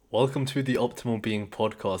Welcome to the Optimal Being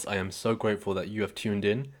podcast. I am so grateful that you have tuned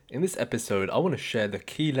in. In this episode, I want to share the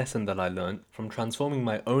key lesson that I learned from transforming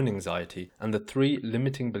my own anxiety and the 3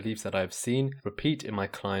 limiting beliefs that I have seen repeat in my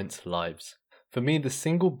clients' lives. For me, the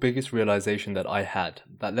single biggest realization that I had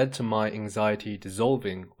that led to my anxiety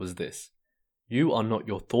dissolving was this: you are not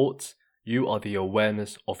your thoughts, you are the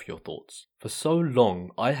awareness of your thoughts. For so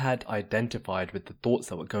long, I had identified with the thoughts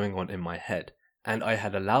that were going on in my head, and I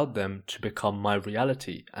had allowed them to become my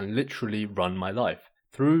reality and literally run my life.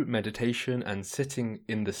 Through meditation and sitting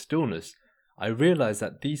in the stillness, I realized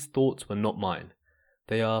that these thoughts were not mine.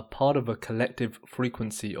 They are part of a collective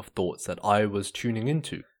frequency of thoughts that I was tuning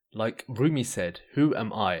into. Like Rumi said, "Who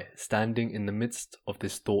am I standing in the midst of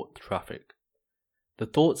this thought traffic?" The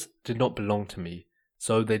thoughts did not belong to me,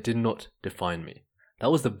 so they did not define me. That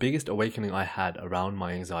was the biggest awakening I had around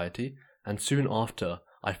my anxiety, and soon after,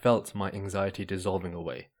 I felt my anxiety dissolving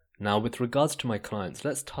away. Now, with regards to my clients,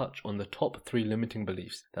 let's touch on the top 3 limiting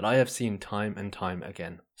beliefs that I have seen time and time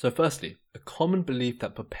again. So firstly, a common belief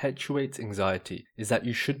that perpetuates anxiety is that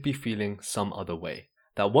you should be feeling some other way.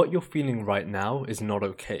 That what you're feeling right now is not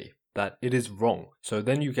okay. That it is wrong. So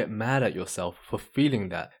then you get mad at yourself for feeling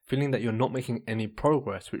that you're not making any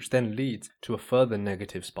progress, which then leads to a further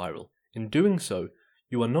negative spiral. In doing so,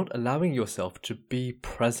 you are not allowing yourself to be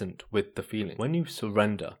present with the feeling. When you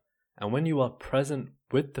surrender and when you are present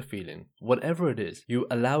with the feeling, whatever it is, you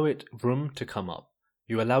allow it room to come up.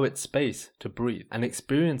 You allow it space to breathe and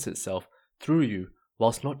experience itself through you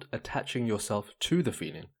whilst not attaching yourself to the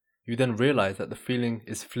feeling. You then realize that the feeling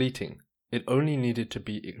is fleeting. It only needed to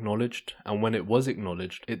be acknowledged, and when it was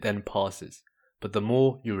acknowledged, it then passes. But the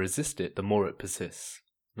more you resist it, the more it persists.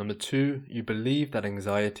 Number 2, you believe that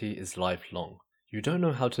anxiety is lifelong. You don't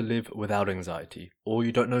know how to live without anxiety, or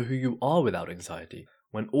you don't know who you are without anxiety.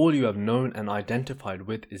 When all you have known and identified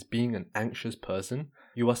with is being an anxious person,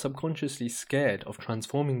 you are subconsciously scared of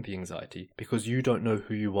transforming the anxiety because you don't know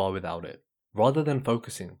who you are without it. Rather than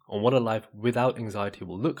focusing on what a life without anxiety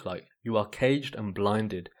will look like, you are caged and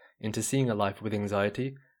blinded into seeing a life with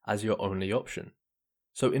anxiety as your only option.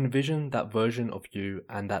 So envision that version of you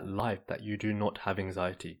and that life that you do not have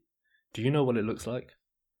anxiety. Do you know what it looks like?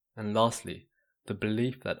 And lastly, the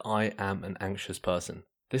belief that I am an anxious person.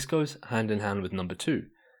 This goes hand in hand with number 2.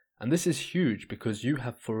 And this is huge because you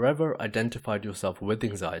have forever identified yourself with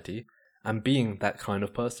anxiety and being that kind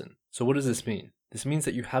of person. So what does this mean? This means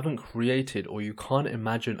that you haven't created or you can't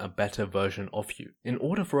imagine a better version of you. In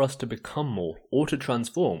order for us to become more or to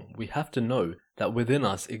transform, we have to know that within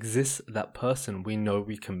us exists that person we know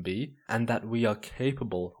we can be and that we are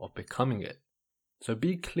capable of becoming it. So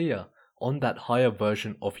be clear on that higher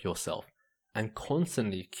version of yourself and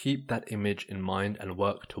constantly keep that image in mind and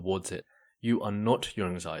work towards it. You are not your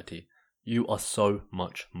anxiety. You are so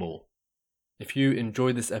much more. If you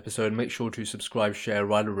enjoyed this episode, make sure to subscribe, share,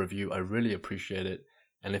 write a review. I really appreciate it.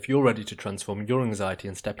 And if you're ready to transform your anxiety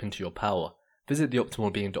and step into your power, visit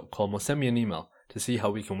theoptimalbeing.com or send me an email to see how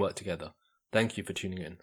we can work together. Thank you for tuning in.